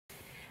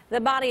The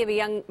body of a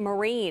young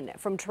Marine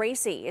from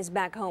Tracy is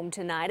back home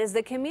tonight as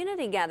the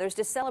community gathers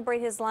to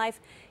celebrate his life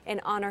and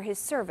honor his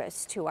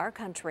service to our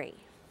country.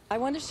 I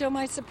want to show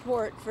my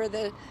support for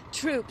the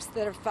troops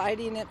that are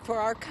fighting it for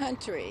our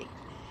country.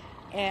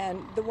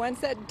 And the ones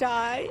that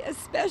die,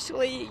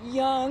 especially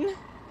young,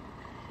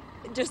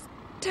 it just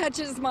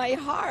touches my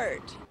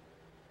heart.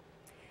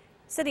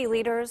 City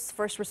leaders,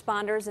 first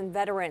responders, and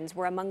veterans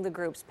were among the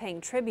groups paying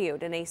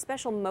tribute in a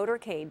special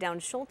motorcade down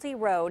Schulte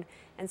Road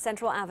and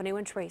Central Avenue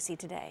in Tracy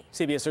today.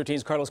 CBS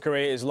 13's Carlos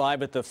Correa is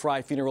live at the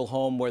Fry Funeral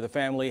Home where the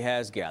family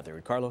has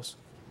gathered. Carlos?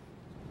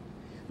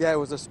 Yeah, it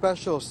was a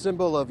special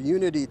symbol of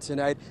unity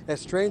tonight as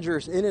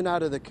strangers in and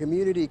out of the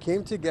community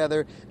came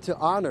together to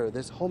honor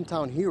this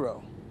hometown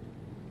hero.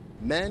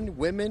 Men,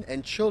 women,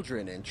 and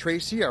children in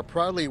Tracy are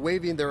proudly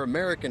waving their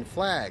American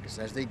flags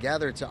as they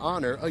gather to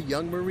honor a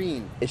young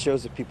Marine. It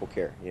shows that people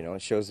care,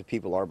 it shows that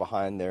people are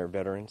behind their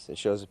veterans. It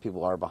shows that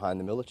people are behind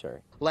the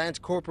military. Lance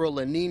Corporal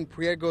Lenin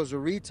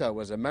Priego-Zurita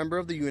was a member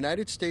of the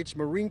United States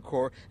Marine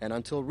Corps and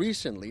until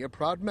recently a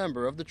proud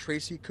member of the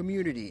Tracy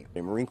community.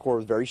 The Marine Corps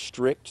is very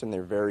strict and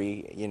they're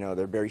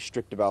very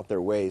strict about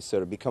their ways.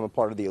 So to become a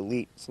part of the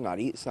elite, it's not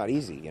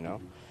easy,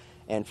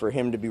 And for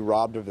him to be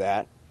robbed of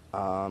that,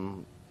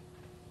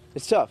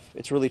 it's tough.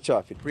 It's really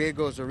tough.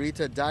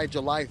 Priego-Zurita died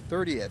July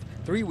 30th,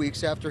 3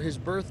 weeks after his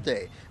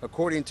birthday.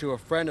 According to a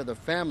friend of the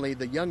family,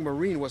 the young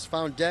Marine was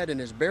found dead in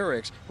his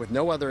barracks with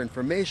no other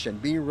information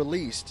being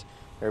released.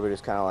 Everybody's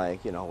kind of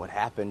like, what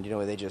happened?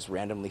 They just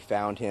randomly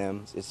found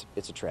him.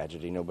 It's a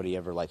tragedy. Nobody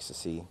ever likes to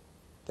see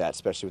that,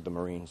 especially with the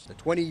Marines. The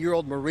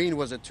 20-year-old Marine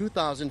was a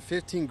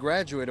 2015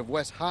 graduate of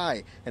West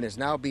High and is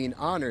now being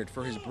honored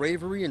for his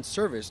bravery and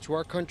service to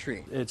our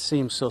country. It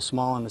seems so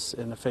small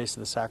in the face of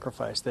the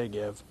sacrifice they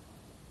give.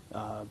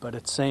 But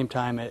at the same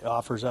time, it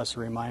offers us a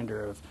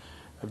reminder of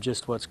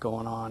just what's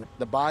going on.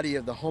 The body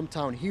of the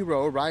hometown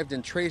hero arrived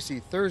in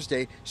Tracy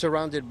Thursday,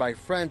 surrounded by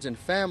friends and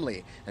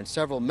family, and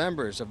several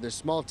members of this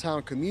small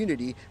town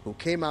community who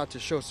came out to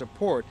show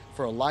support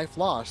for a life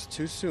lost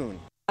too soon.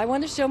 I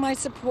want to show my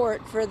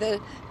support for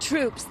the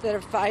troops that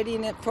are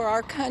fighting it for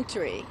our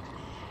country.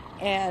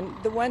 And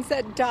the ones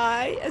that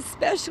die,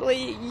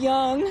 especially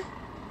young,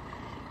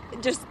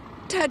 it just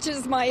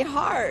touches my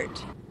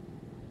heart.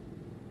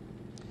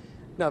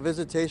 Now,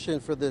 visitation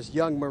for this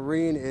young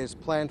Marine is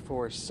planned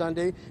for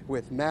Sunday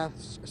with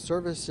mass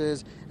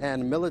services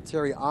and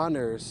military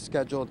honors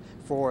scheduled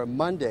for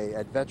Monday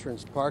at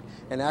Veterans Park.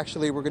 And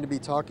actually, we're going to be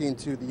talking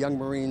to the young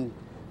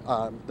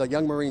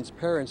Marine's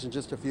parents in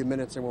just a few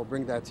minutes, and we'll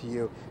bring that to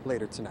you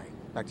later tonight.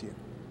 Back to you.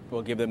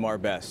 We'll give them our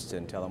best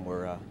and tell them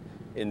we're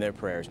in their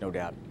prayers, no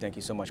doubt. Thank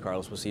you so much,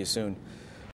 Carlos. We'll see you soon.